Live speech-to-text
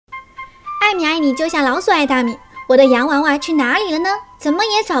艾米爱你就像老鼠爱大米，我的洋娃娃去哪里了呢？怎么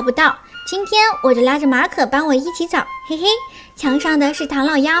也找不到。今天我就拉着马可帮我一起找，嘿嘿。墙上的是唐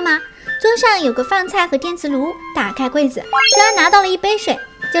老鸭吗？桌上有个饭菜和电磁炉。打开柜子，居然拿到了一杯水。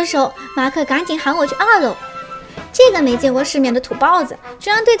这时候马可赶紧喊我去2楼。这个没见过世面的土包子，居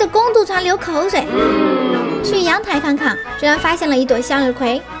然对着工读船流口水。去阳台看看，居然发现了一朵向日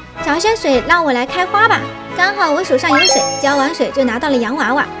葵。找些水让我来开花吧。刚好我手上有水，浇完水就拿到了洋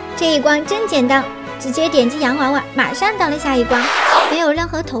娃娃。这一关真简单，直接点击洋娃娃，马上到了下一关，没有任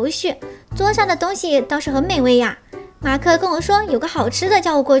何头绪。桌上的东西倒是很美味呀。马克跟我说有个好吃的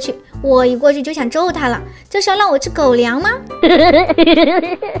叫我过去，我一过去就想揍他了，这是要让我吃狗粮吗？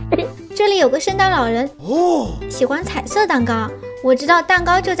这里有个圣诞老人，喜欢彩色蛋糕，我知道蛋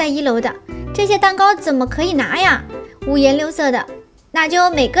糕就在1楼的，这些蛋糕怎么可以拿呀？五颜六色的，那就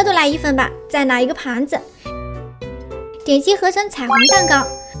每个都来1份吧，再拿一个盘子，点击合成彩虹蛋糕。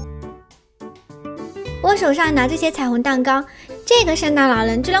我手上拿这些彩虹蛋糕，这个圣诞老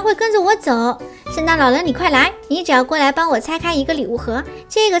人居然会跟着我走。圣诞老人你快来，你只要过来帮我拆开一个礼物盒，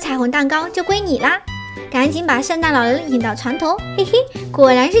这个彩虹蛋糕就归你啦。赶紧把圣诞老人引到船头，嘿嘿，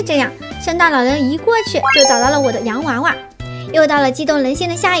果然是这样，圣诞老人一过去就找到了我的洋娃娃。又到了激动人心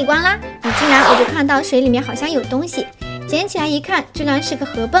的下一关啦，一进来我就看到水里面好像有东西，捡起来一看，居然是个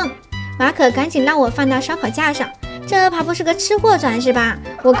河蚌。马可赶紧让我放到烧烤架上，这怕不是个吃货转是吧？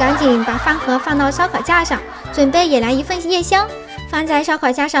我赶紧把饭盒放到烧烤架上，准备也来一份夜宵。放在烧烤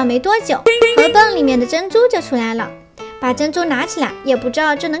架上没多久，河蚌里面的珍珠就出来了。把珍珠拿起来，也不知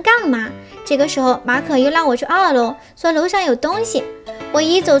道这能干嘛。这个时候马可又让我去2楼，说楼上有东西。我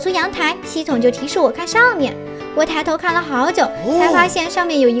一走出阳台，系统就提示我看上面。我抬头看了好久，才发现上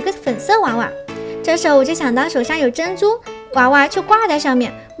面有一个粉色娃娃。这时候我就想到手上有珍珠，娃娃却挂在上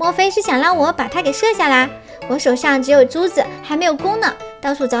面，莫非是想让我把它给射下来？我手上只有珠子，还没有弓呢，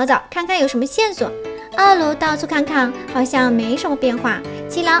到处找找看看有什么线索。2楼到处看看，好像没什么变化。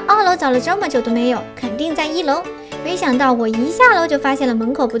既然2楼找了这么久都没有，肯定在1楼。没想到我一下楼就发现了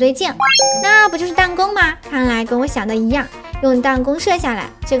门口不对劲，那不就是弹弓吗？看来跟我想的一样，用弹弓射下来，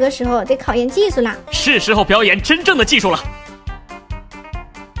这个时候得考验技术啦。是时候表演真正的技术了。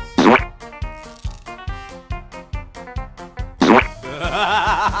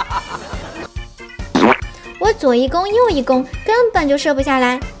我左一弓右一弓，根本就射不下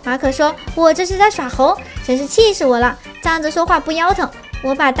来。马可说我这是在耍猴，真是气死我了，站着说话不腰疼。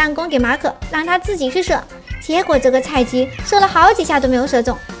我把弹弓给马可，让他自己去射，结果这个菜鸡射了好几下都没有射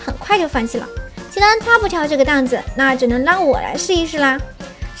中，很快就放弃了。既然他不挑这个担子，那只能让我来试一试啦。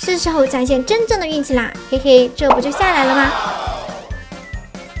是时候展现真正的运气啦，嘿嘿，这不就下来了吗？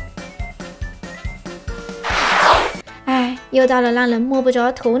哎，又到了让人摸不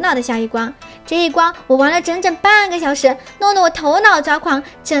着头脑的下一关。这一关我玩了整整半个小时，弄得我头脑抓狂，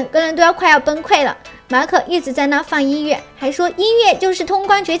整个人都要快要崩溃了。马可一直在那放音乐，还说音乐就是通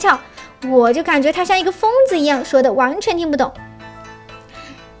关诀窍，我就感觉他像一个疯子一样，说的完全听不懂。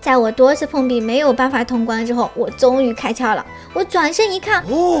在我多次碰壁没有办法通关之后，我终于开窍了。我转身一看，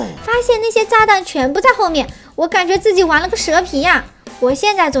发现那些炸弹全部在后面，我感觉自己玩了个蛇皮呀！我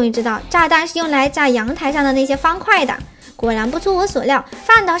现在终于知道，炸弹是用来炸阳台上的那些方块的。果然不出我所料，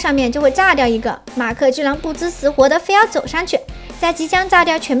放到上面就会炸掉一个。马克居然不知死活的非要走上去，在即将炸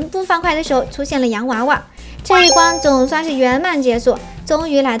掉全部方块的时候，出现了洋娃娃。这一关总算是圆满结束，终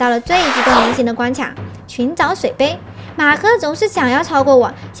于来到了最激动人心的关卡——寻找水杯。马克总是想要超过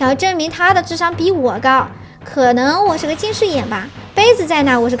我，想要证明他的智商比我高。可能我是个近视眼吧，杯子在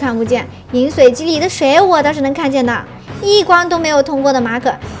哪我是看不见，饮水机里的水我倒是能看见的。一关都没有通过的马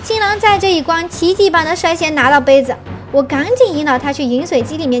可，竟然在这一关奇迹般的率先拿到杯子。我赶紧引导他去饮水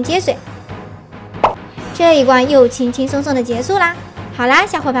机里面接水，这一关又轻轻松松的结束啦。好啦，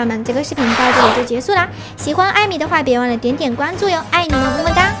小伙伴们，这个视频到这里就结束啦。喜欢艾米的话，别忘了点点关注哟，爱你们，么么。